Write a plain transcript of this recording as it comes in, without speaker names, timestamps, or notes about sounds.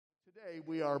Today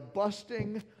we are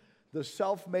busting the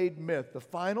self-made myth, the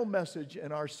final message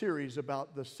in our series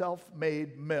about the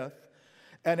self-made myth.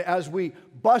 And as we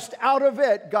bust out of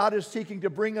it, God is seeking to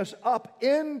bring us up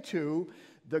into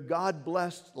the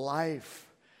God-blessed life.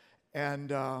 And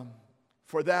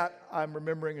for that, I'm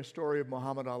remembering a story of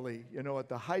Muhammad Ali. You know, at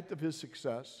the height of his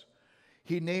success,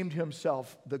 he named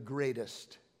himself the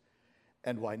greatest.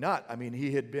 And why not? I mean,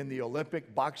 he had been the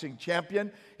Olympic boxing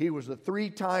champion. He was the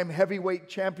 3-time heavyweight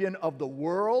champion of the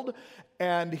world.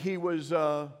 And he was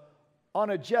on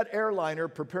a jet airliner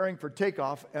preparing for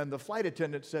takeoff. And the flight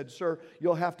attendant said, "Sir,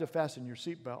 you'll have to fasten your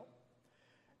seatbelt."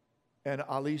 And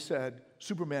Ali said,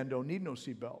 "Superman don't need no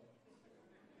seatbelt."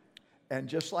 And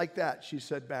just like that, she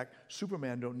said back,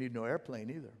 "Superman don't need no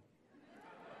airplane either."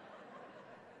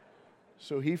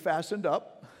 So he fastened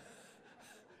up.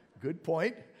 Good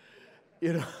point.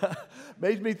 You know,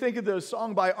 made me think of the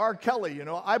song by R. Kelly, you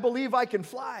know, "I believe I can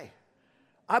fly.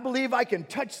 I believe I can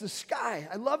touch the sky."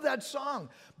 I love that song.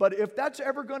 But if that's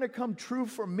ever going to come true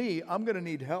for me, I'm going to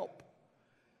need help.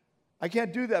 I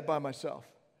can't do that by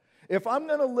myself. If I'm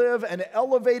going to live an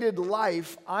elevated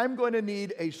life, I'm going to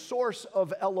need a source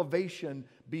of elevation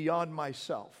beyond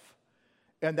myself.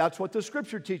 And that's what the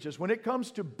Scripture teaches. When it comes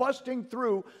to busting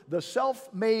through the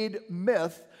self-made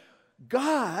myth,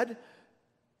 God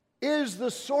is the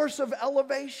source of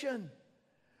elevation.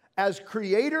 As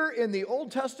creator in the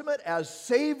Old Testament, as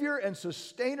Savior and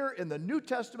sustainer in the New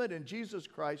Testament in Jesus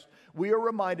Christ, we are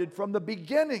reminded from the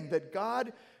beginning that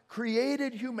God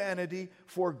created humanity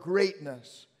for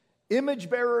greatness,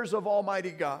 image bearers of Almighty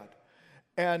God.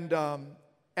 And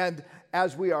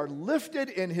as we are lifted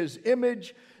in His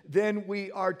image, then we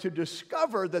are to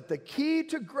discover that the key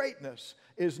to greatness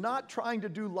is not trying to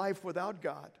do life without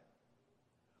God,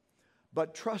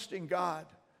 but trusting God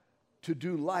to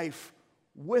do life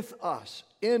with us,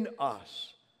 in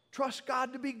us. Trust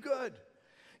God to be good.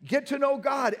 Get to know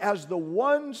God as the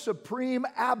one supreme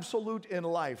absolute in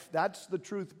life. That's the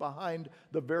truth behind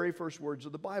the very first words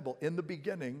of the Bible. In the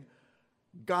beginning,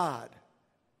 God.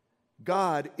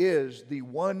 God is the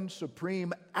one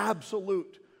supreme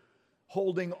absolute,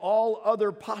 holding all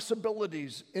other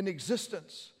possibilities in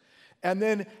existence. And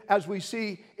then as we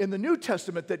see in the New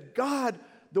Testament that God,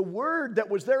 the Word that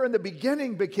was there in the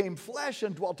beginning, became flesh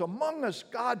and dwelt among us.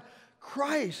 God,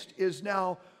 Christ, is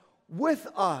now with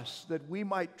us that we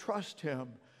might trust Him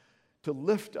to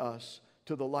lift us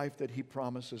to the life that He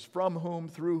promises, from whom,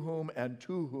 through whom, and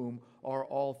to whom are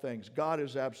all things. God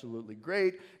is absolutely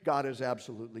great. God is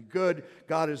absolutely good.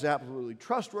 God is absolutely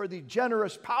trustworthy,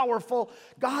 generous, powerful.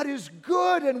 God is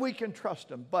good and we can trust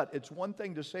Him. But it's one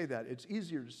thing to say that. It's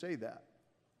easier to say that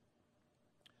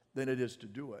than it is to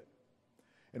do it.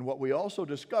 And what we also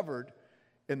discovered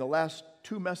in the last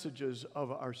 2 messages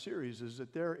of our series is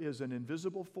that there is an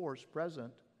invisible force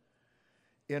present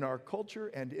in our culture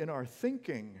and in our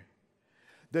thinking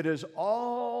that is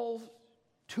all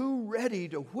too ready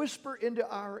to whisper into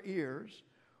our ears,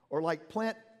 or like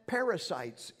plant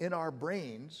parasites in our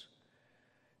brains,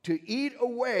 to eat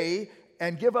away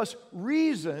and give us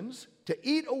reasons to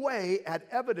eat away at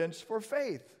evidence for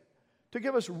faith, to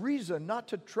give us reason not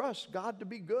to trust God to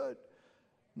be good,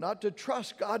 not to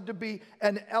trust God to be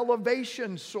an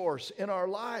elevation source in our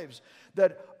lives,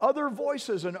 that other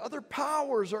voices and other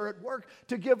powers are at work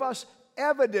to give us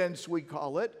evidence, we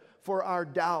call it, for our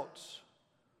doubts,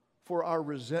 for our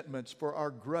resentments, for our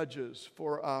grudges,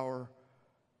 for our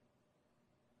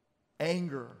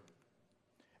anger,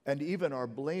 and even our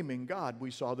blaming God.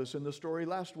 We saw this in the story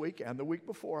last week and the week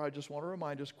before. I just want to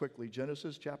remind us quickly,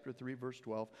 Genesis chapter 3, verse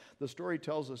 12. The story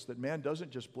tells us that man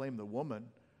doesn't just blame the woman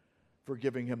for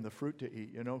giving him the fruit to eat.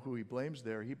 You know who he blames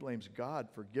there? He blames God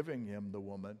for giving him the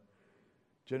woman.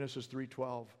 Genesis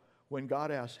 3:12. When God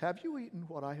asks, "Have you eaten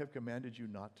what I have commanded you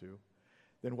not to?"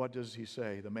 Then what does he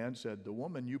say? The man said, "The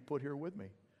woman you put here with me."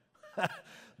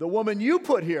 The woman you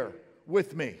put here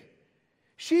with me.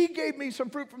 She gave me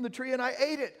some fruit from the tree and I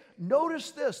ate it.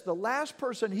 Notice this, the last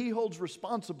person he holds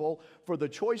responsible for the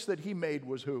choice that he made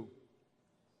was who?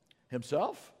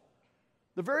 Himself.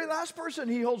 The very last person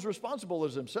he holds responsible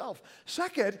is himself.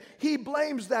 Second, he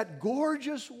blames that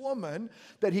gorgeous woman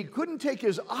that he couldn't take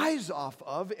his eyes off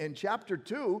of in chapter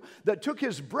 2, that took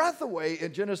his breath away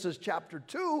in Genesis chapter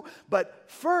 2. But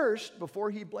first,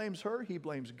 before he blames her, he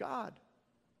blames God.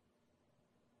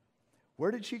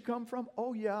 Where did she come from?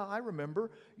 Oh yeah, I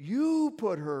remember. You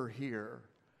put her here.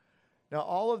 Now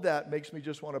all of that makes me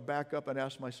just want to back up and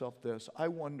ask myself this. I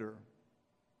wonder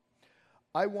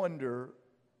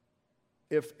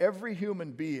if every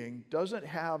human being doesn't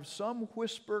have some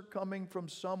whisper coming from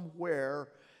somewhere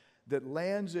that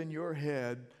lands in your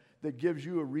head that gives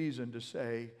you a reason to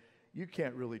say, you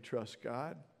can't really trust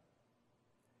God.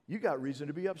 You got reason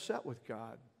to be upset with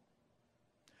God.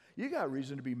 You got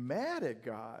reason to be mad at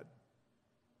God.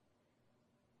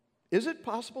 Is it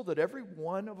possible that every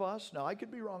one of us, now I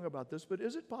could be wrong about this, but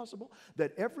is it possible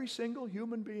that every single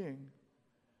human being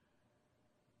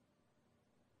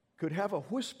could have a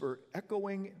whisper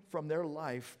echoing from their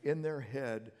life in their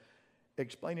head,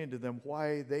 explaining to them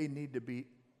why they need to be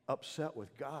upset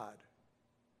with God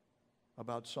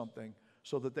about something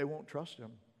so that they won't trust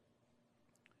Him?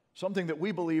 Something that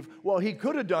we believe, well, He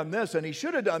could have done this and He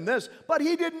should have done this, but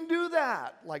He didn't do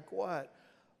that. Like what?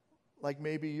 Like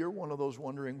maybe you're one of those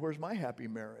wondering, where's my happy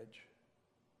marriage?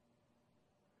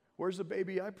 Where's the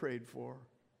baby I prayed for?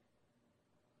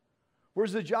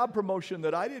 Where's the job promotion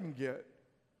that I didn't get?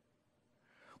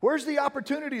 Where's the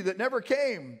opportunity that never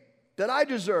came that I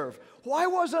deserve? Why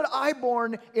wasn't I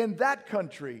born in that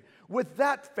country with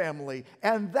that family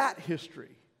and that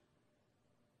history?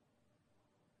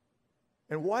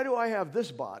 And why do I have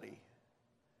this body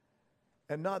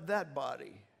and not that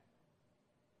body?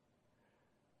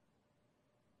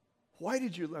 Why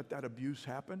did you let that abuse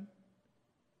happen?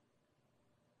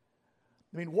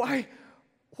 I mean, why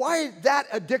that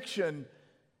addiction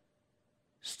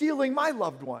stealing my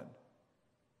loved one?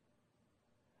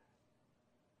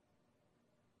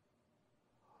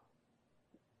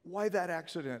 Why that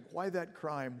accident? Why that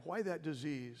crime? Why that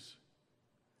disease?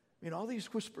 I mean, all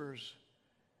these whispers,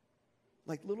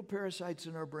 like little parasites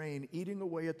in our brain, eating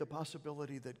away at the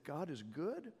possibility that God is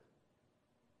good,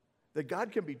 that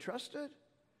God can be trusted,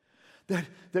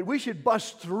 that we should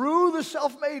bust through the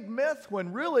self-made myth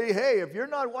when really, hey, if you're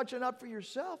not watching out for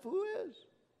yourself, who is?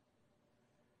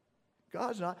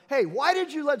 God's not. Hey, why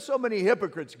did you let so many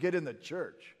hypocrites get in the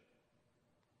church?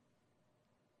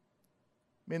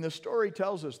 I mean, the story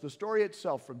tells us, the story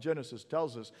itself from Genesis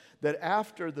tells us that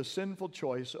after the sinful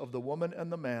choice of the woman and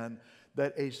the man,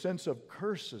 that a sense of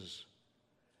curses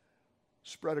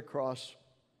spread across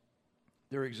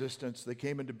their existence. They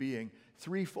came into being.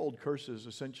 Threefold curses,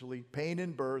 essentially: pain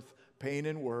in birth, pain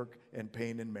in work, and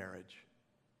pain in marriage.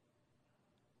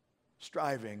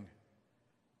 Striving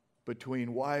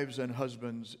between wives and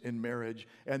husbands in marriage,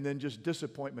 and then just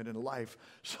disappointment in life.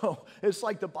 So it's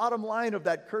like the bottom line of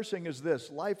that cursing is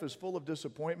this: life is full of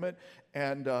disappointment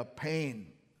and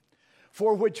pain,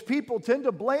 for which people tend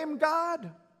to blame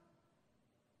God.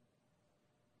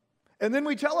 And then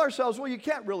we tell ourselves, well, you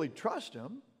can't really trust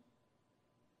Him.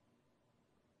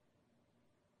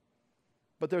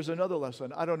 But there's another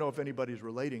lesson. I don't know if anybody's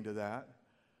relating to that,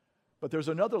 but there's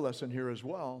another lesson here as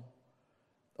well.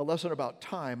 A lesson about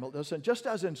time, a lesson just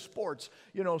as in sports,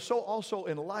 so also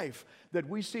in life, that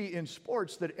we see in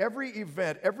sports that every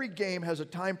event, every game has a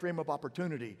time frame of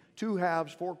opportunity. 2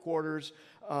 halves, 4 quarters,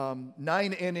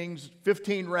 9 innings,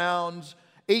 15 rounds,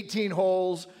 18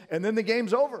 holes, and then the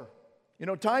game's over.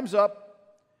 Time's up.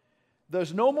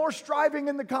 There's no more striving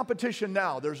in the competition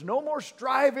now. There's no more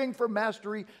striving for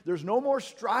mastery. There's no more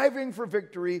striving for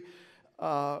victory.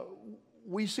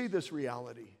 We see this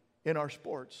reality in our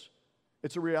sports.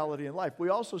 It's a reality in life. We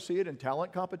also see it in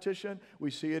talent competition.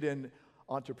 We see it in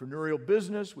entrepreneurial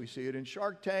business. We see it in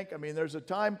Shark Tank. I mean, there's a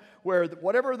time where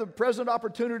whatever the present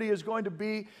opportunity is going to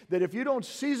be, that if you don't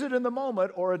seize it in the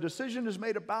moment or a decision is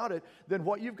made about it, then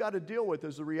what you've got to deal with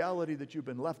is the reality that you've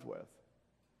been left with.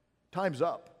 Time's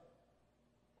up.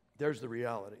 There's the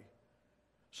reality.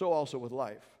 So also with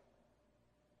life.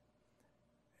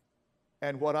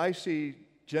 And what I see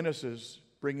Genesis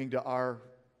bringing to our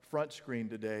front screen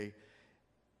today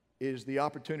is the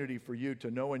opportunity for you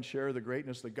to know and share the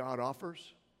greatness that God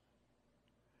offers.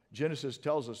 Genesis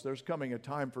tells us there's coming a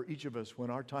time for each of us when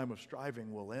our time of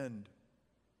striving will end.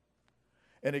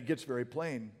 And it gets very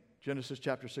plain. Genesis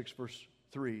chapter 6, verse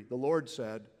 3. The Lord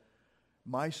said,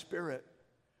 "My spirit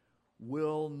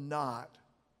will not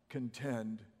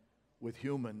contend with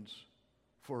humans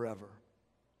forever,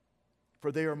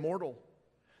 for they are mortal.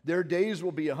 Their days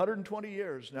will be 120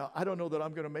 years. Now, I don't know that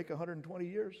I'm going to make 120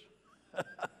 years,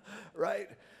 right?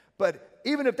 But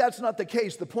even if that's not the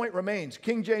case, the point remains.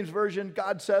 King James Version,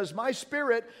 God says, "My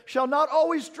spirit shall not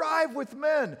always strive with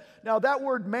men." Now, that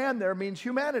word man there means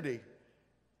humanity.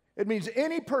 It means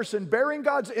any person bearing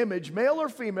God's image, male or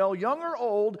female, young or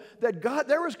old, that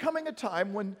there is coming a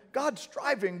time when God's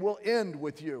striving will end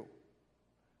with you.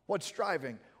 What's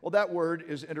striving? Well, that word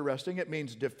is interesting. It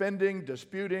means defending,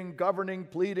 disputing, governing,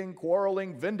 pleading,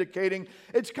 quarreling, vindicating.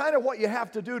 It's kind of what you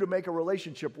have to do to make a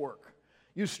relationship work.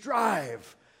 You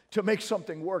strive to make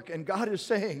something work. And God is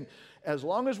saying, as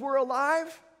long as we're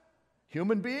alive,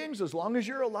 human beings, as long as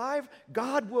you're alive,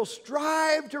 God will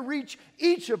strive to reach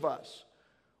each of us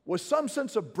with some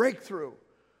sense of breakthrough,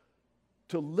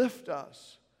 to lift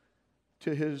us,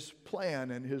 to his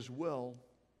plan and his will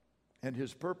and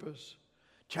his purpose,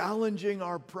 challenging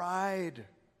our pride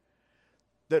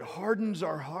that hardens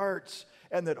our hearts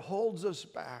and that holds us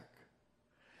back.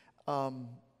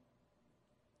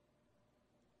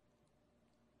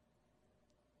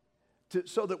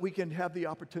 So that we can have the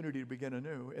opportunity to begin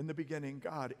anew. In the beginning,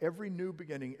 God, every new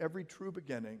beginning, every true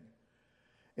beginning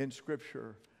in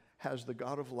Scripture has the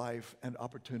God of life and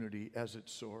opportunity as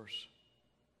its source.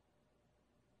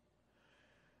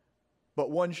 But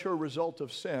one sure result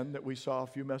of sin that we saw a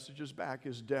few messages back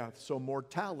is death. So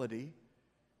mortality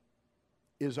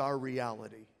is our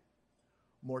reality.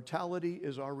 Mortality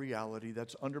is our reality.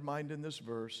 That's undermined in this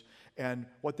verse. And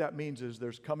what that means is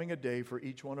there's coming a day for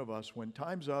each one of us when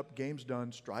time's up, game's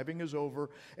done, striving is over,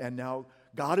 and now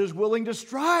God is willing to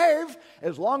strive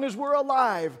as long as we're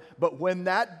alive. But when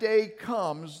that day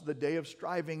comes, the day of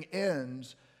striving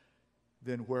ends,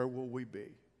 then where will we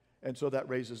be? And so that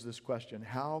raises this question: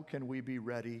 how can we be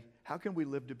ready? How can we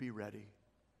live to be ready?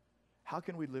 How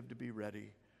can we live to be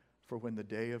ready for when the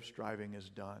day of striving is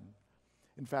done?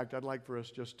 In fact, I'd like for us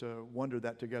just to wonder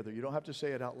that together. You don't have to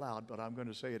say it out loud, but I'm going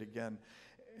to say it again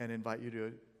and invite you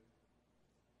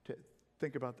to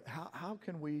think about how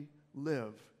can we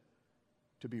live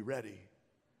to be ready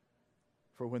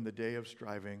for when the day of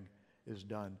striving is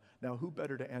done? Now, who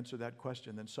better to answer that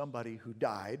question than somebody who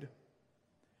died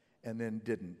and then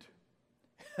didn't?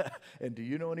 And do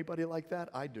you know anybody like that?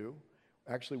 I do.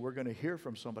 Actually, we're going to hear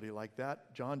from somebody like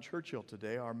that, John Churchill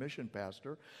today, our mission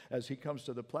pastor, as he comes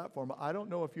to the platform. I don't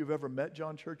know if you've ever met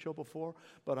John Churchill before,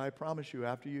 but I promise you,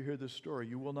 after you hear this story,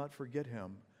 you will not forget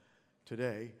him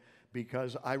today,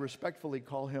 because I respectfully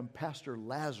call him Pastor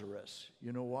Lazarus.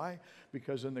 You know why?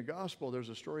 Because in the gospel, there's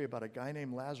a story about a guy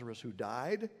named Lazarus who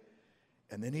died,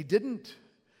 and then he didn't.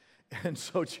 And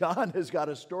so John has got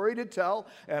a story to tell,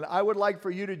 and I would like for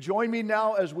you to join me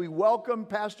now as we welcome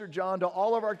Pastor John to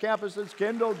all of our campuses,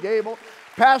 Kendall, Gable,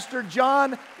 Pastor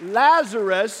John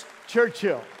Lazarus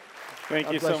Churchill.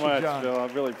 Thank you so much, Bill. I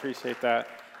really appreciate that.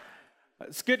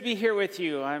 It's good to be here with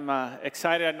you. I'm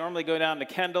excited. I normally go down to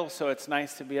Kendall, so it's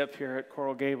nice to be up here at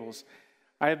Coral Gables.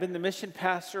 I have been the mission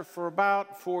pastor for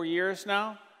about 4 years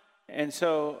now. And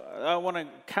so I want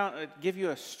to give you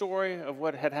a story of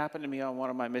what had happened to me on one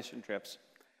of my mission trips.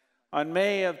 On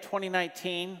May of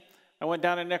 2019, I went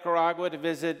down to Nicaragua to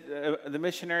visit the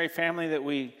missionary family that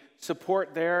we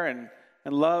support there and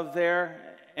love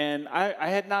there. And I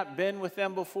had not been with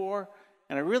them before,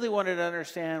 and I really wanted to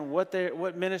understand what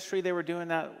ministry they were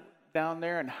doing down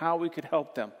there and how we could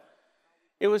help them.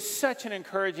 It was such an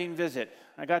encouraging visit.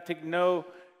 I got to know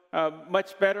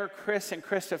much better Chris and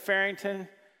Krista Farrington.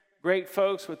 Great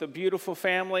folks with a beautiful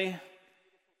family.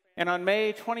 And on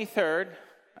May 23rd,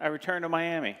 I returned to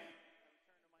Miami.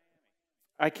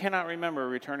 I cannot remember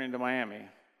returning to Miami.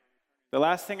 The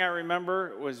last thing I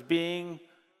remember was being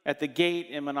at the gate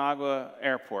in Managua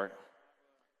Airport.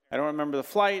 I don't remember the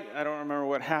flight. I don't remember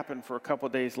what happened for a couple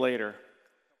days later.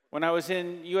 When I was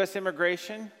in U.S.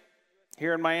 immigration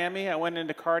here in Miami, I went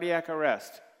into cardiac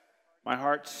arrest. My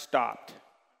heart stopped,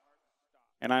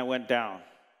 and I went down.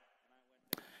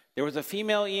 There was a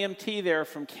female EMT there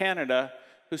from Canada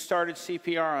who started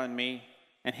CPR on me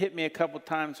and hit me a couple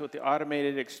times with the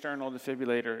automated external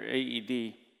defibrillator,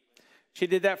 AED. She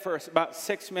did that for about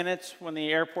 6 minutes when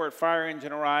the airport fire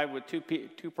engine arrived with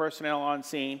two personnel on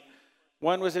scene.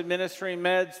 One was administering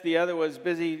meds, the other was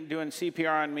busy doing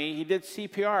CPR on me. He did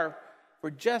CPR for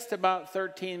just about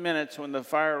 13 minutes when the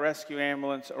fire rescue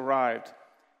ambulance arrived.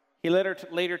 He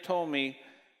later told me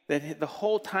that the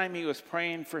whole time he was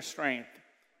praying for strength,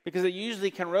 because it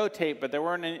usually can rotate, but there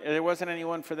wasn't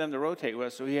anyone for them to rotate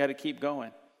with, so he had to keep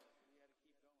going.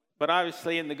 But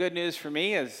obviously, and the good news for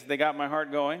me is they got my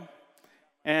heart going.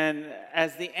 And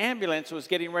as the ambulance was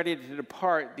getting ready to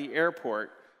depart the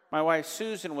airport, my wife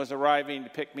Susan was arriving to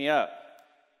pick me up.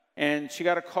 And she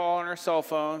got a call on her cell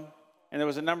phone, and there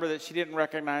was a number that she didn't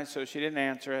recognize, so she didn't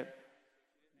answer it.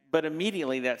 But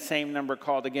immediately that same number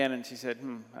called again, and she said,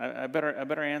 I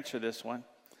better answer this one.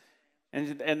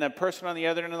 And the person on the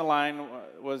other end of the line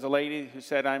was a lady who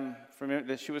said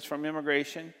that she was from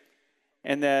immigration,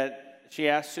 and that she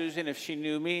asked Susan if she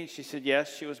knew me, and she said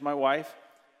yes, she was my wife.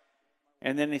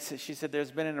 And then she said,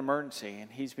 there's been an emergency,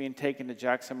 and he's being taken to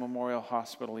Jackson Memorial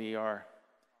Hospital ER.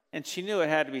 And she knew it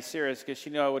had to be serious because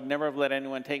she knew I would never have let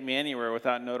anyone take me anywhere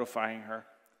without notifying her.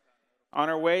 On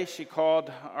her way, she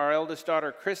called our eldest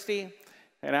daughter, Christy,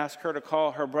 and asked her to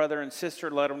call her brother and sister,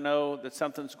 let them know that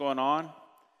something's going on.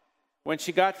 When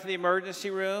she got to the emergency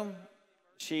room,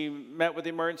 she met with the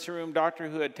emergency room doctor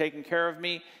who had taken care of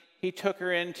me. He took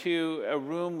her into a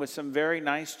room with some very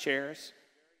nice chairs.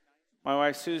 My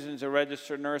wife Susan's a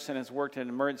registered nurse and has worked in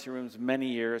emergency rooms many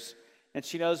years. And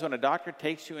she knows when a doctor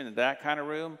takes you into that kind of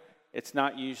room, it's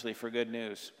not usually for good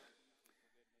news.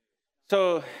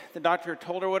 So the doctor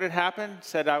told her what had happened,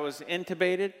 said I was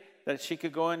intubated, that she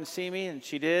could go in and see me, and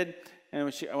she did. And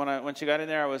when she got in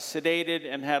there, I was sedated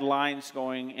and had lines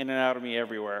going in and out of me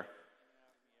everywhere.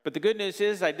 But the good news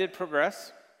is I did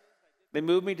progress. They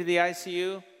moved me to the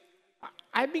ICU.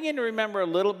 I began to remember a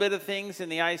little bit of things in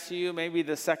the ICU, maybe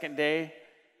the second day.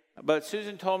 But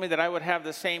Susan told me that I would have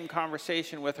the same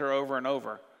conversation with her over and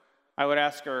over. I would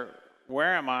ask her,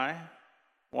 where am I?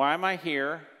 Why am I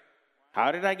here?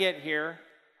 How did I get here?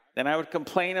 Then I would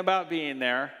complain about being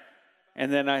there.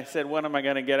 And then I said, when am I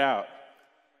going to get out?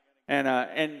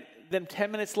 And then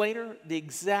 10 minutes later, the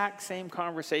exact same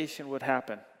conversation would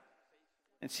happen.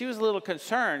 And she was a little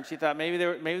concerned. She thought maybe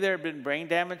there had been brain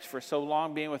damage for so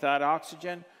long being without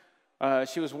oxygen.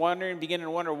 She was beginning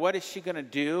to wonder, what is she going to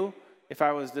do if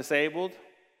I was disabled?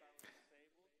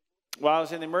 While I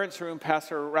was in the emergency room,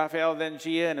 Pastor Rafael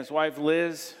Vengia and his wife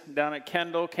Liz down at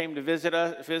Kendall came to visit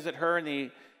her in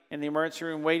the emergency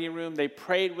room, waiting room. They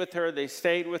prayed with her, they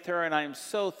stayed with her, and I am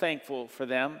so thankful for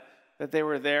them that they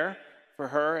were there for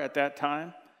her at that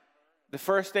time. The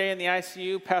first day in the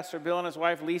ICU, Pastor Bill and his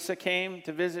wife Lisa came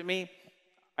to visit me.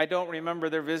 I don't remember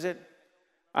their visit.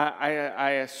 I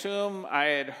assume I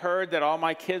had heard that all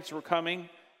my kids were coming,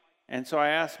 and so I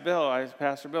asked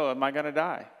Pastor Bill, am I going to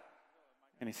die?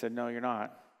 And he said, no, you're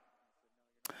not.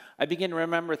 I began to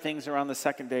remember things around the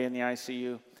second day in the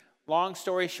ICU. Long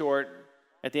story short,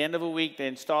 at the end of a week, they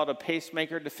installed a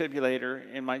pacemaker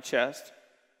defibrillator in my chest.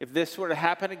 If this were to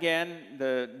happen again,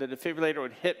 the defibrillator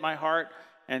would hit my heart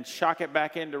and shock it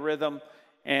back into rhythm.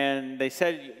 And they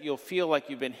said, you'll feel like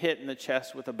you've been hit in the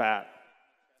chest with a bat.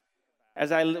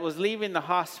 As I was leaving the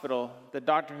hospital, the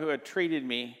doctor who had treated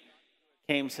me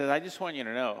came and said, I just want you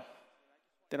to know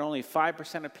that only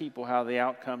 5% of people have the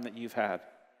outcome that you've had.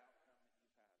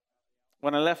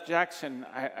 When I left Jackson,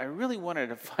 I really wanted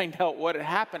to find out what had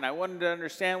happened. I wanted to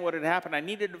understand what had happened. I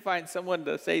needed to find someone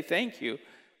to say thank you.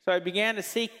 So I began to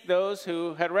seek those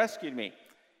who had rescued me.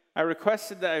 I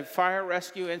requested a fire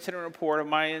rescue incident report of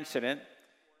my incident.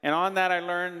 And on that, I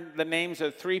learned the names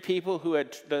of three people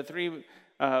the three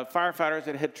firefighters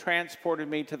that had transported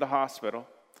me to the hospital.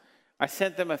 I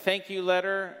sent them a thank you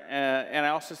letter, and I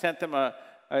also sent them a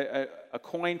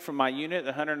coin from my unit,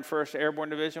 the 101st Airborne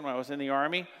Division, when I was in the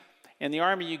Army. In the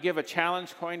Army, you give a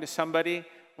challenge coin to somebody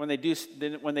when they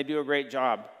do a great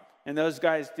job. And those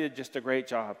guys did just a great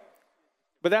job.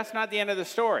 But that's not the end of the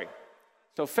story.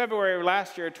 So February of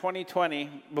last year,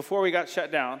 2020, before we got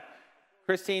shut down,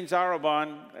 Christine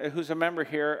Zarobon, who's a member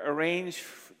here, arranged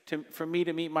for me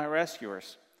to meet my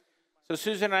rescuers. So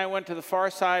Susan and I went to the far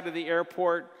side of the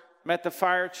airport, met the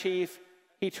fire chief.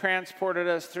 He transported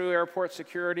us through airport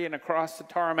security and across the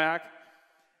tarmac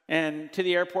and to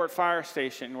the airport fire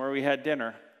station where we had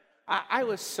dinner. I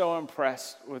was so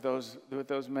impressed with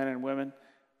those men and women.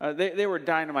 They were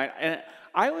dynamite. And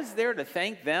I was there to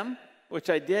thank them, which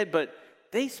I did, but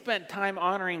they spent time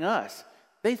honoring us.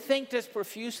 They thanked us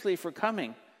profusely for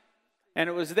coming. And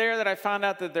it was there that I found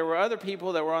out that there were other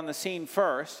people that were on the scene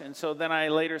first, and so then I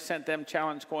later sent them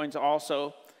challenge coins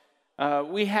also.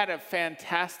 We had a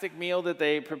fantastic meal that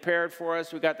they prepared for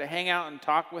us. We got to hang out and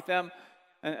talk with them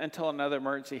until another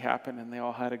emergency happened and they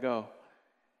all had to go.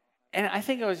 And I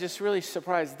think I was just really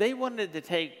surprised. They wanted to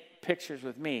take pictures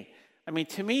with me. I mean,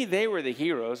 to me, they were the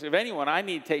heroes. If anyone, I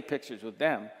need to take pictures with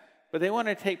them. But they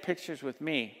wanted to take pictures with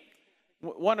me.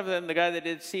 One of them, the guy that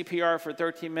did CPR for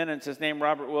 13 minutes, is named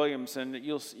Robert Williamson.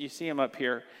 You see him up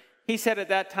here. He said at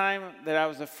that time that I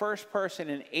was the first person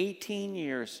in 18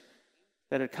 years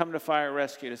that had come to fire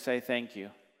rescue to say thank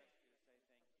you.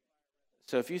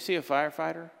 So if you see a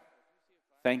firefighter,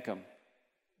 thank them,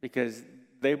 because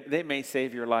they may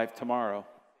save your life tomorrow.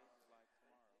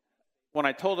 When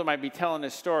I told him I'd be telling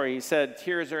this story, he said,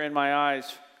 tears are in my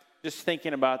eyes just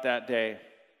thinking about that day.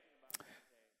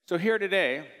 So here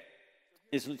today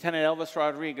is Lieutenant Elvis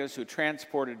Rodriguez, who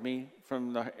transported me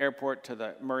from the airport to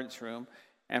the emergency room,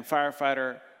 and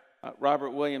firefighter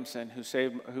Robert Williamson,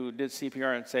 who did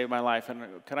CPR and saved my life. And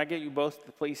can I get you both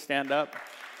to please stand up?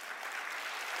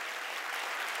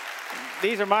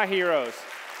 These are my heroes.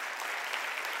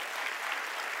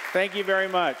 Thank you very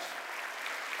much.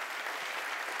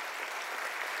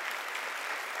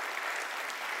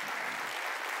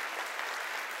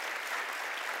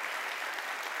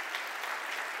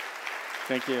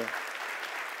 Thank you.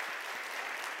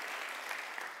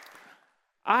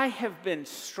 I have been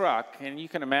struck, and you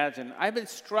can imagine, I've been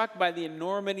struck by the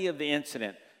enormity of the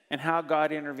incident and how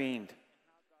God intervened.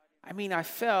 I mean, I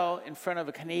fell in front of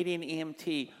a Canadian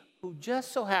EMT who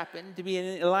just so happened to be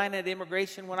in the line at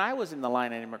immigration when I was in the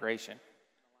line at immigration.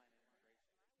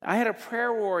 I had a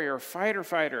prayer warrior,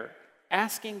 fighter,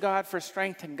 asking God for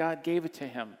strength, and God gave it to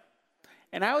him.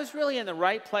 And I was really in the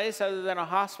right place other than a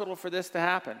hospital for this to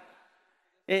happen.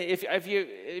 If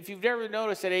you've ever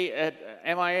noticed at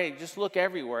MIA, just look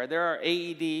everywhere. There are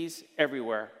AEDs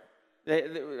everywhere.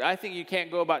 I think you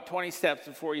can't go about 20 steps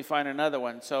before you find another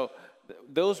one. So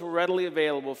those were readily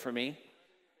available for me.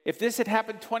 If this had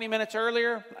happened 20 minutes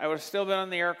earlier, I would have still been on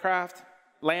the aircraft,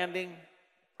 landing,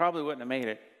 probably wouldn't have made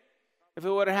it. If it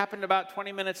would have happened about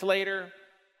 20 minutes later,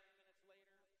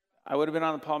 I would have been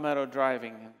on the Palmetto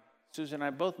driving. Susan and I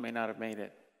both may not have made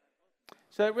it.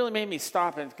 So it really made me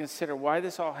stop and consider why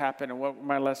this all happened and what were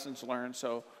my lessons learned.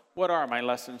 So what are my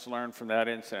lessons learned from that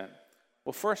incident?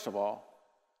 Well, first of all,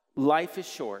 life is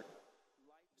short.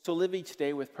 So live each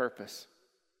day with purpose.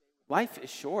 Life is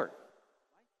short.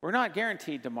 We're not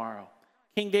guaranteed tomorrow.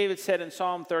 King David said in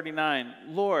Psalm 39,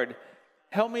 Lord,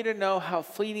 help me to know how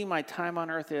fleeting my time on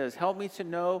earth is. Help me to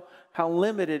know how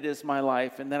limited is my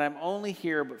life and that I'm only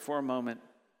here but for a moment.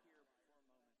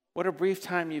 What a brief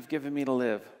time you've given me to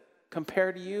live.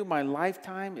 Compared to you, my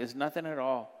lifetime is nothing at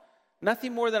all.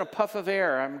 Nothing more than a puff of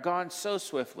air. I'm gone so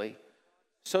swiftly.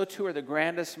 So too are the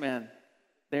grandest men.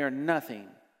 They are nothing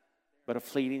but a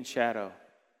fleeting shadow.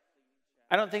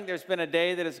 I don't think there's been a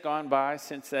day that has gone by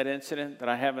since that incident that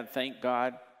I haven't thanked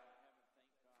God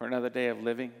for another day of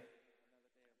living.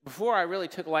 Before I really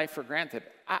took life for granted,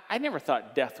 I never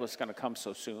thought death was going to come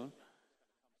so soon.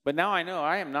 But now I know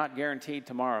I am not guaranteed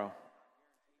tomorrow.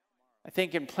 I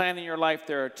think in planning your life,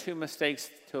 there are two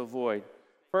mistakes to avoid.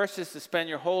 First is to spend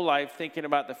your whole life thinking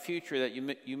about the future that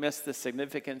you miss the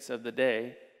significance of the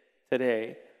day,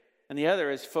 today. And the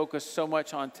other is focus so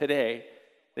much on today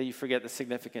that you forget the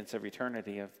significance of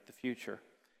eternity, of the future.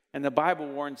 And the Bible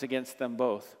warns against them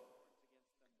both.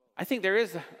 I think there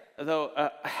is, though,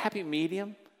 a happy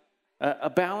medium, a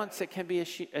balance that can be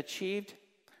achieved.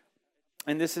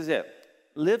 And this is it.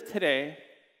 Live today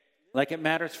like it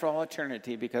matters for all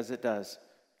eternity, because it does.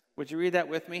 Would you read that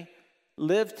with me?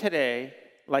 Live today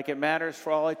like it matters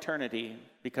for all eternity,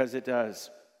 because it does.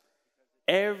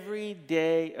 Every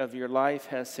day of your life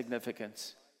has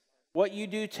significance. What you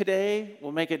do today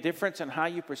will make a difference in how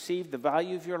you perceive the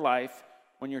value of your life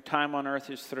when your time on earth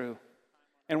is through.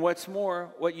 And what's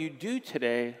more, what you do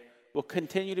today will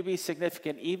continue to be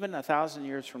significant even 1,000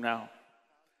 years from now.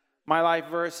 My life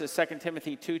verse is 2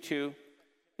 Timothy 2:2.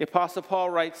 The Apostle Paul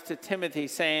writes to Timothy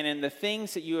saying, "And the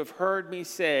things that you have heard me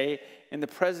say in the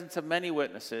presence of many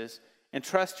witnesses,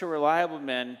 entrust to reliable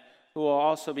men who will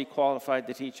also be qualified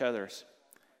to teach others."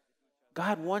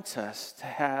 God wants us to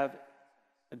have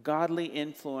a godly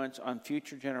influence on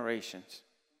future generations.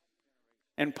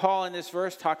 And Paul in this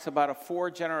verse talks about a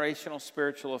 4-generational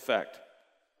spiritual effect.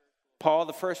 Paul,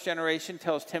 the first generation,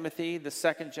 tells Timothy, the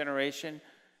second generation,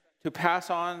 to pass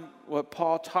on what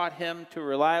Paul taught him to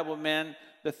reliable men,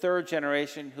 the third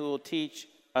generation, who will teach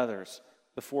others,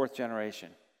 the fourth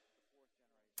generation.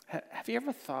 Have you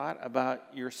ever thought about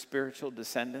your spiritual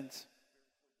descendants?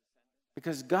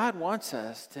 Because God wants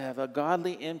us to have a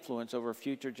godly influence over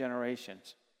future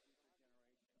generations.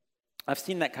 I've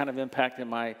seen that kind of impact in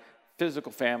my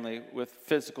physical family with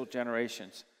physical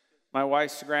generations. My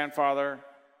wife's grandfather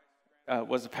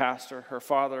was a pastor. Her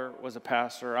father was a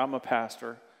pastor. I'm a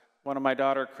pastor. One of my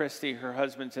daughter, Christy, her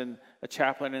husband's a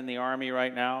chaplain in the Army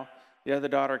right now. The other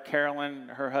daughter, Carolyn,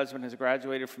 her husband has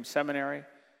graduated from seminary.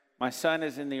 My son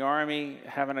is in the Army,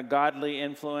 having a godly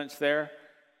influence there.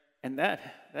 And that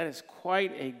is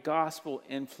quite a gospel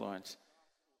influence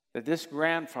that this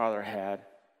grandfather had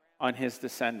on his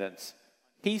descendants.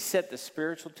 He set the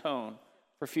spiritual tone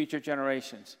for future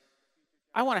generations.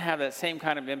 I want to have that same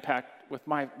kind of impact with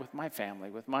my family,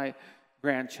 with my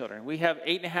grandchildren. We have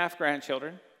 8.5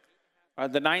 grandchildren.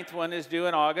 The 9th one is due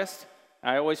in August.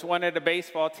 I always wanted a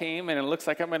baseball team, and it looks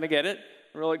like I'm going to get it.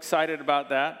 I'm really excited about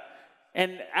that.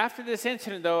 And after this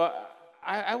incident, though,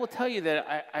 I will tell you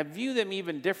that I view them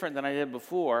even different than I did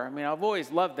before. I mean, I've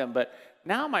always loved them, but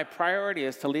now my priority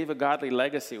is to leave a godly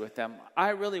legacy with them. I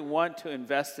really want to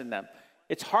invest in them.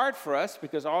 It's hard for us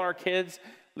because all our kids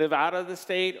live out of the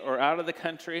state or out of the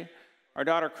country. Our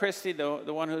daughter, Christy,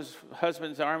 the one whose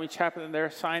husband's the Army chaplain there,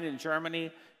 signed in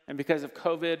Germany. And because of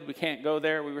COVID, we can't go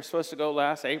there. We were supposed to go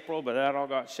last April, but that all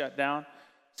got shut down.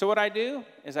 So what I do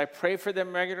is I pray for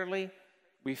them regularly.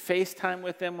 We FaceTime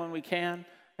with them when we can.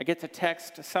 I get to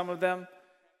text some of them.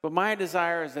 But my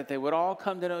desire is that they would all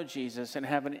come to know Jesus and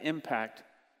have an impact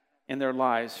in their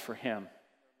lives for him.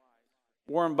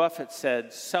 Warren Buffett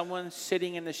said, "Someone's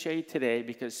sitting in the shade today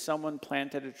because someone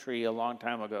planted a tree a long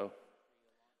time ago."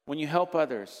 When you help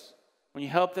others, when you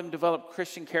help them develop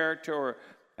Christian character or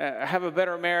have a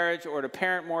better marriage or to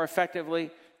parent more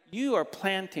effectively, you are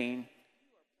planting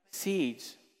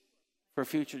seeds for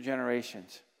future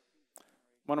generations.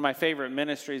 One of my favorite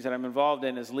ministries that I'm involved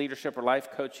in is leadership or life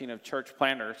coaching of church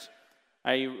planners.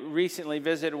 I recently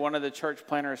visited one of the church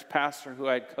planners' pastor who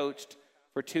I'd coached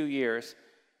for 2 years,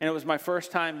 and it was my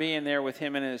first time being there with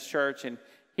him in his church, and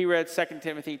he read 2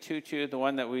 Timothy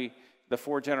 2:2, the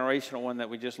 4-generational one that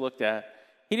we just looked at.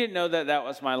 He didn't know that that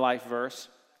was my life verse,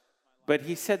 but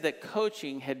he said that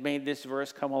coaching had made this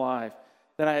verse come alive,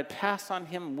 that I had passed on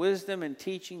him wisdom and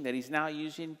teaching that he's now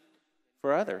using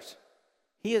for others.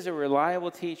 He is a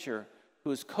reliable teacher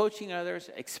who is coaching others,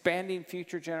 expanding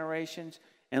future generations,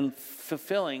 and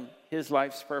fulfilling his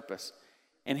life's purpose.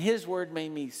 And his word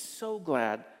made me so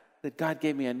glad that God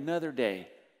gave me another day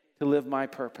to live my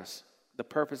purpose, the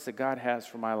purpose that God has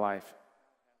for my life.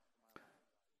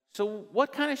 So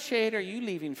what kind of shade are you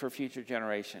leaving for future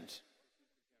generations?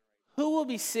 Who will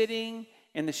be sitting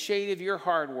in the shade of your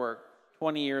hard work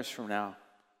 20 years from now?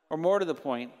 Or more to the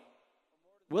point,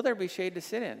 will there be shade to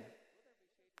sit in?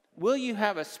 Will you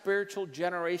have a spiritual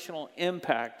generational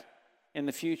impact in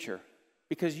the future?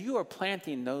 Because you are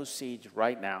planting those seeds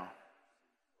right now.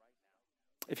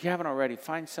 If you haven't already,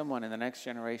 find someone in the next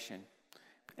generation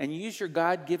and use your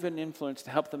God-given influence to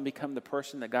help them become the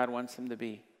person that God wants them to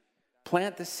be.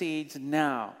 Plant the seeds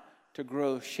now to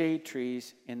grow shade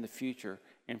trees in the future,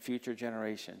 in future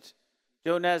generations.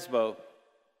 Joe Nesbo,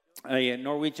 a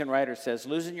Norwegian writer, says,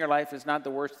 losing your life is not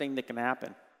the worst thing that can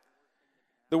happen.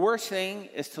 The worst thing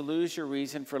is to lose your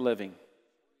reason for living.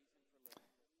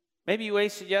 Maybe you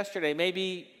wasted yesterday.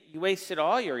 Maybe you wasted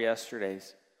all your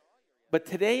yesterdays. But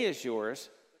today is yours.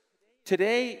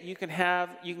 Today you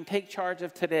can take charge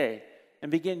of today and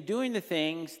begin doing the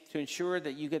things to ensure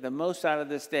that you get the most out of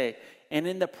this day. And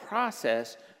in the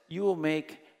process, you will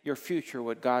make your future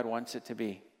what God wants it to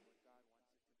be.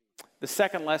 The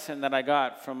second lesson that I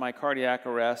got from my cardiac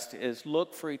arrest is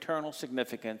look for eternal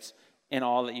significance in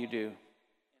all that you do.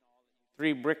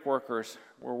 3 brick workers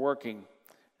were working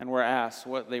and were asked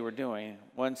what they were doing.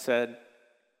 One said,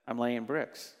 I'm laying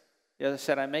bricks. The other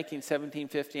said, I'm making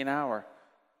 $17.50 an hour.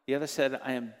 The other said,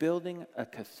 I am building a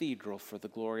cathedral for the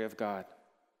glory of God.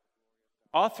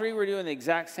 All 3 were doing the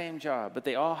exact same job, but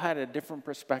they all had a different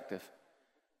perspective.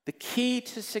 The key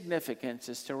to significance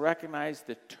is to recognize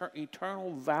the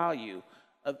eternal value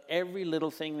of every little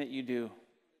thing that you do.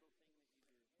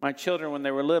 My children, when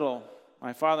they were little,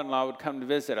 my father-in-law would come to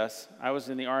visit us. I was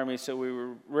in the Army, so we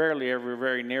were rarely ever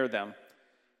very near them.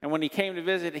 And when he came to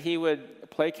visit, he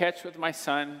would play catch with my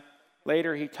son.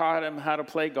 Later, he taught him how to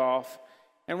play golf.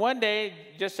 And one day,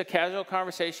 just a casual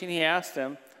conversation, he asked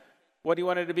him what he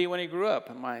wanted to be when he grew up.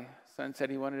 And my son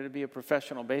said he wanted to be a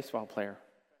professional baseball player.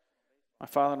 My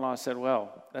father-in-law said,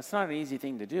 well, that's not an easy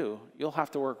thing to do. You'll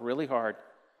have to work really hard.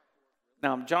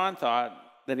 Now, John thought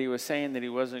that he was saying that he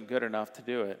wasn't good enough to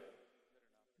do it.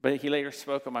 But he later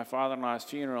spoke at my father-in-law's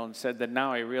funeral and said that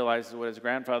now he realizes what his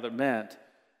grandfather meant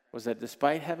was that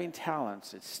despite having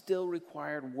talents, it still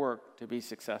required work to be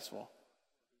successful.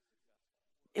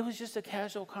 It was just a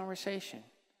casual conversation.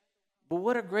 But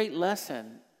what a great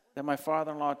lesson that my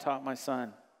father-in-law taught my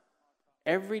son.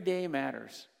 Every day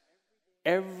matters.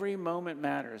 Every moment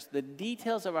matters. The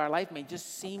details of our life may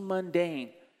just seem mundane,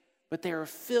 but they are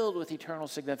filled with eternal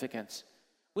significance.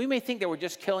 We may think that we're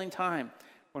just killing time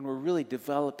when we're really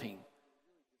developing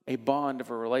a bond of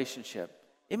a relationship.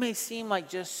 It may seem like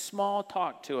just small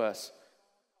talk to us,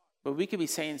 but we could be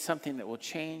saying something that will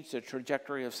change the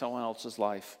trajectory of someone else's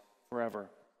life forever.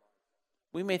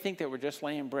 We may think that we're just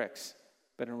laying bricks,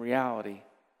 but in reality,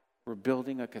 we're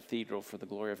building a cathedral for the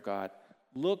glory of God.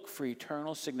 Look for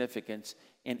eternal significance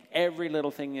in every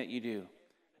little thing that you do.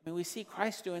 I mean, we see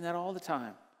Christ doing that all the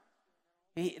time.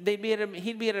 He'd be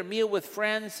at a meal with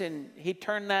friends, and he'd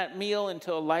turn that meal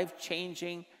into a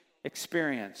life-changing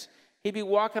experience. He'd be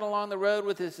walking along the road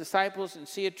with his disciples and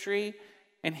see a tree,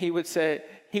 and he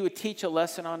would teach a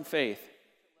lesson on faith.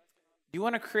 Do you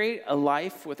want to create a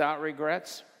life without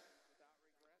regrets?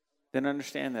 Then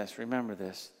understand this, remember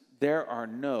this. There are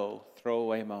no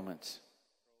throwaway moments.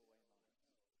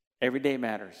 Every day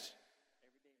matters.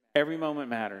 Every moment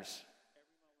matters.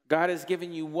 God has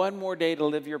given you one more day to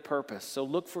live your purpose. So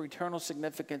look for eternal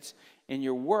significance in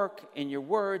your work, in your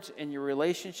words, in your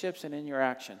relationships, and in your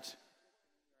actions.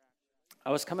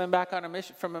 I was coming back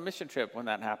from a mission trip when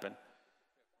that happened.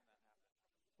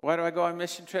 Why do I go on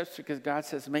mission trips? Because God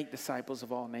says, make disciples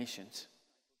of all nations.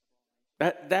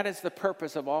 That is the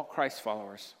purpose of all Christ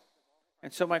followers.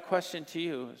 And so my question to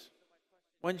you is,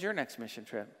 when's your next mission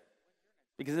trip?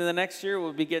 Because in the next year,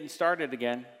 we'll be getting started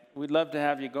again. We'd love to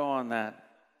have you go on that.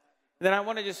 then I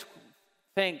want to just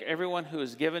thank everyone who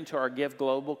has given to our Give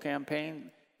Global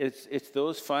campaign. It's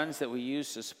those funds that we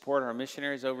use to support our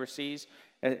missionaries overseas.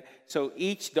 So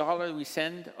each dollar we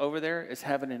send over there is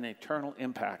having an eternal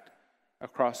impact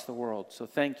across the world. So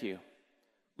thank you.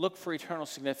 Look for eternal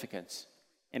significance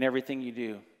in everything you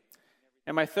do.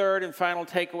 And my third and final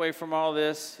takeaway from all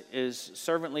this is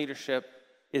servant leadership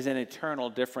is an eternal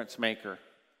difference maker.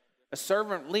 A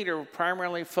servant leader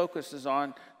primarily focuses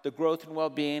on the growth and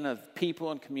well-being of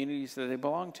people and communities that they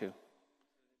belong to.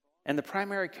 And the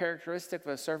primary characteristic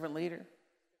of a servant leader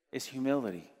is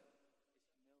humility.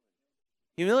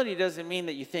 Humility doesn't mean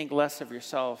that you think less of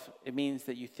yourself. It means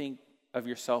that you think of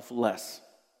yourself less.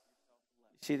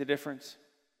 See the difference?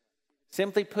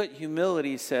 Simply put,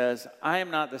 humility says, I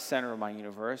am not the center of my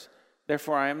universe.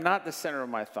 Therefore, I am not the center of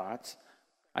my thoughts.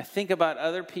 I think about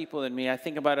other people than me. I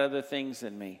think about other things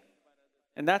than me.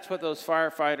 And that's what those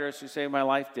firefighters who saved my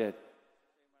life did.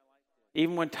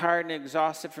 Even when tired and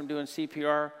exhausted from doing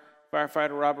CPR,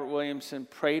 firefighter Robert Williamson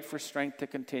prayed for strength to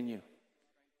continue.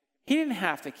 He didn't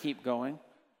have to keep going.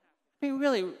 I mean,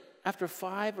 really, after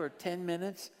 5 or 10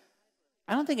 minutes,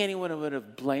 I don't think anyone would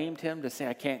have blamed him to say,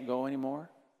 I can't go anymore.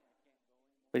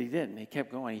 But he didn't. He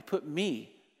kept going. He put me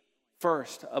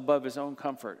first above his own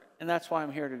comfort. And that's why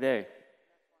I'm here today.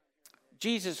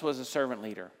 Jesus was a servant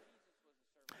leader.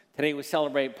 Today we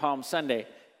celebrate Palm Sunday.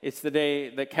 It's the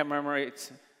day that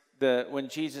commemorates when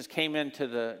Jesus came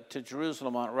into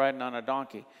Jerusalem riding on a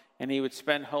donkey. And he would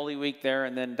spend Holy Week there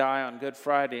and then die on Good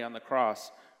Friday on the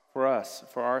cross for us,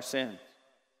 for our sin.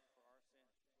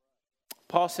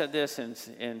 Paul said this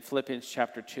in Philippians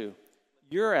chapter 2.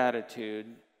 Your attitude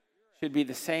should be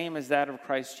the same as that of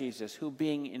Christ Jesus, who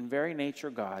being in very nature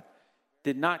God,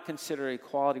 did not consider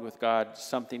equality with God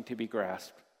something to be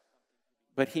grasped.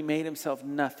 But he made himself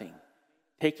nothing,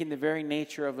 taking the very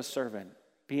nature of a servant,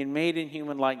 being made in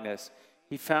human likeness.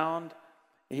 Being found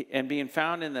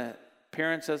in the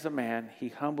appearance as a man, he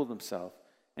humbled himself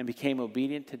and became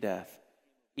obedient to death,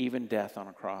 even death on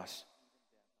a cross.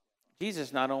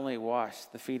 Jesus not only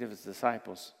washed the feet of his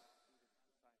disciples,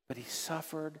 but he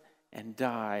suffered and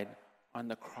died on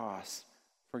the cross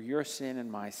for your sin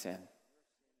and my sin.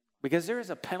 Because there is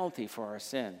a penalty for our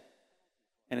sin,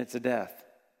 and it's a death.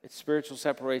 It's spiritual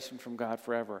separation from God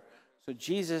forever. So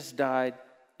Jesus died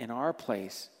in our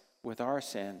place with our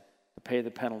sin to pay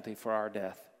the penalty for our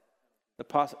death. The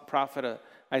prophet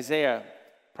Isaiah,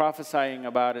 prophesying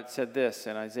about it, said this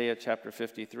in Isaiah chapter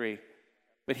 53.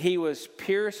 But he was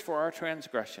pierced for our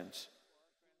transgressions.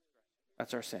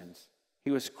 That's our sins.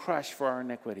 He was crushed for our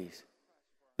iniquities.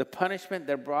 The punishment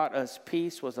that brought us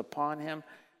peace was upon him.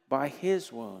 By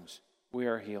his wounds we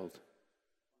are healed.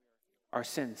 Our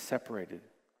sins separated.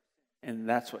 And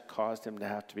that's what caused him to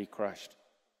have to be crushed.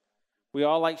 We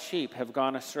all, like sheep, have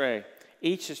gone astray.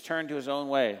 Each has turned to his own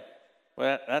way.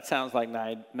 Well, that sounds like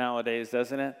nowadays,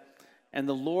 doesn't it? And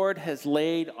the Lord has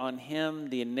laid on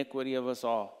him the iniquity of us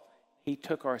all. He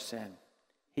took our sin.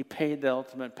 He paid the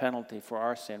ultimate penalty for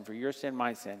our sin, for your sin,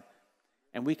 my sin.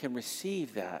 And we can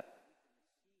receive that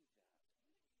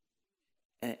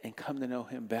and come to know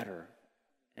him better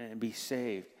and be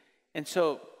saved. And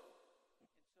so,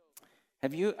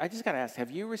 I just got to ask,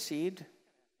 have you received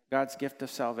God's gift of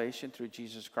salvation through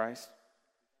Jesus Christ?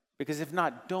 Because if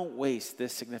not, don't waste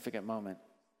this significant moment.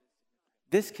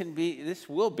 This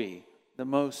will be the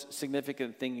most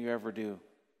significant thing you ever do.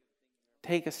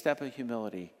 Take a step of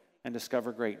humility and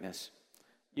discover greatness.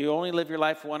 You only live your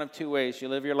life one of two ways. You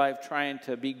live your life trying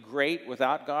to be great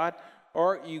without God,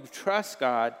 or you trust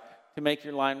God to make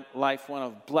your life one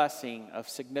of blessing, of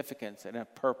significance, and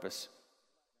of purpose.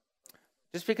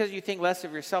 Just because you think less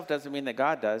of yourself doesn't mean that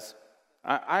God does.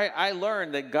 I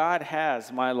learned that God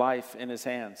has my life in his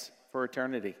hands for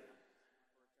eternity.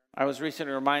 I was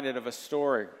recently reminded of a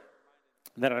story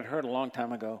that I'd heard a long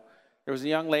time ago. There was a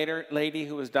young lady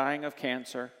who was dying of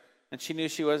cancer, and she knew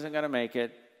she wasn't going to make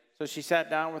it. So she sat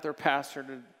down with her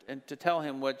pastor to tell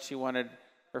him what she wanted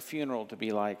her funeral to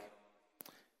be like.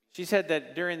 She said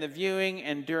that during the viewing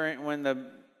and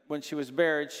when she was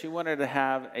buried, she wanted to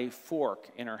have a fork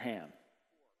in her hand.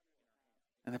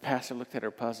 And the pastor looked at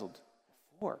her puzzled.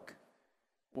 Fork?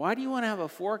 Why do you want to have a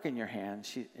fork in your hand?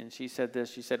 She said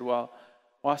this. She said, well,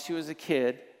 while she was a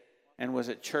kid and was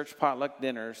at church potluck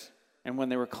dinners, and when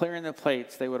they were clearing the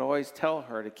plates, they would always tell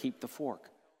her to keep the fork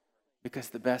because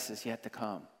the best is yet to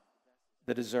come,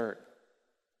 the dessert.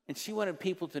 And she wanted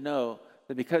people to know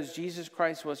that because Jesus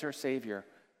Christ was her Savior,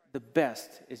 the best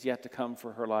is yet to come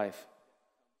for her life.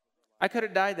 I could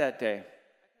have died that day.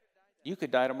 You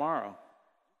could die tomorrow.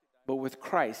 But with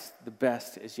Christ, the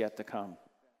best is yet to come.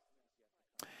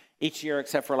 Each year,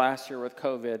 except for last year with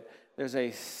COVID, there's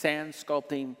a sand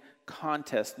sculpting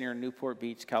contest near Newport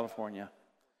Beach, California.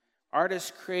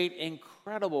 Artists create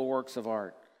incredible works of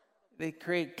art. They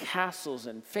create castles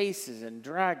and faces and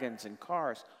dragons and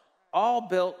cars, all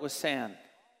built with sand.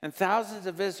 And thousands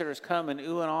of visitors come and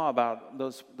ooh and awe about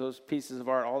those pieces of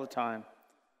art all the time.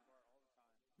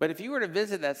 But if you were to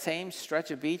visit that same stretch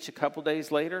of beach a couple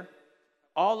days later,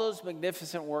 all those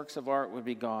magnificent works of art would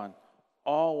be gone,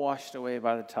 all washed away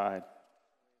by the tide.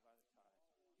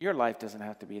 Your life doesn't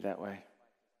have to be that way.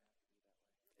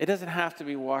 It doesn't have to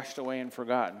be washed away and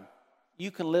forgotten. You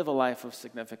can live a life of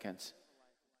significance.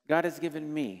 God has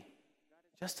given me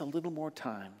just a little more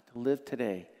time to live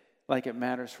today like it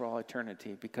matters for all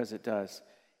eternity, because it does.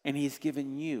 And He's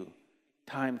given you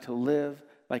time to live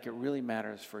like it really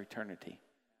matters for eternity,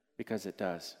 because it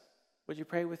does. Would you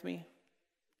pray with me?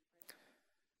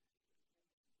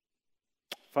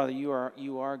 Father, you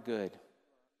are good.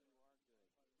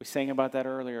 We sang about that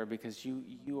earlier, because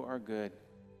you are good.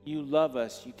 You love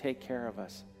us. You take care of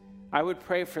us. I would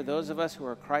pray for those of us who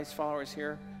are Christ followers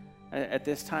here at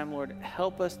this time, Lord,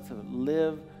 help us to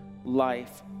live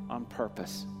life on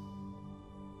purpose.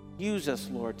 Use us,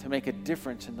 Lord, to make a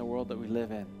difference in the world that we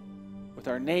live in, with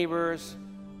our neighbors,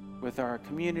 with our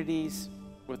communities,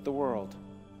 with the world.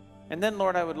 And then,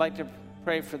 Lord, I would like to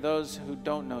pray for those who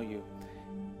don't know you.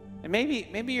 And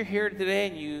maybe you're here today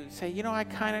and you say, you know, I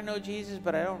kind of know Jesus,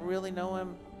 but I don't really know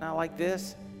Him, not like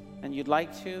this, and you'd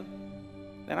like to.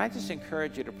 Then I just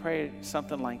encourage you to pray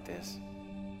something like this.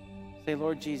 Say,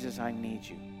 Lord Jesus, I need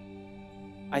you.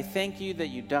 I thank you that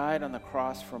you died on the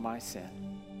cross for my sin,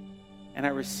 and I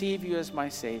receive you as my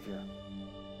Savior.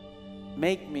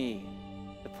 Make me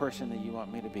the person that you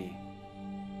want me to be.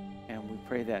 And we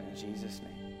pray that in Jesus'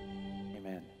 name.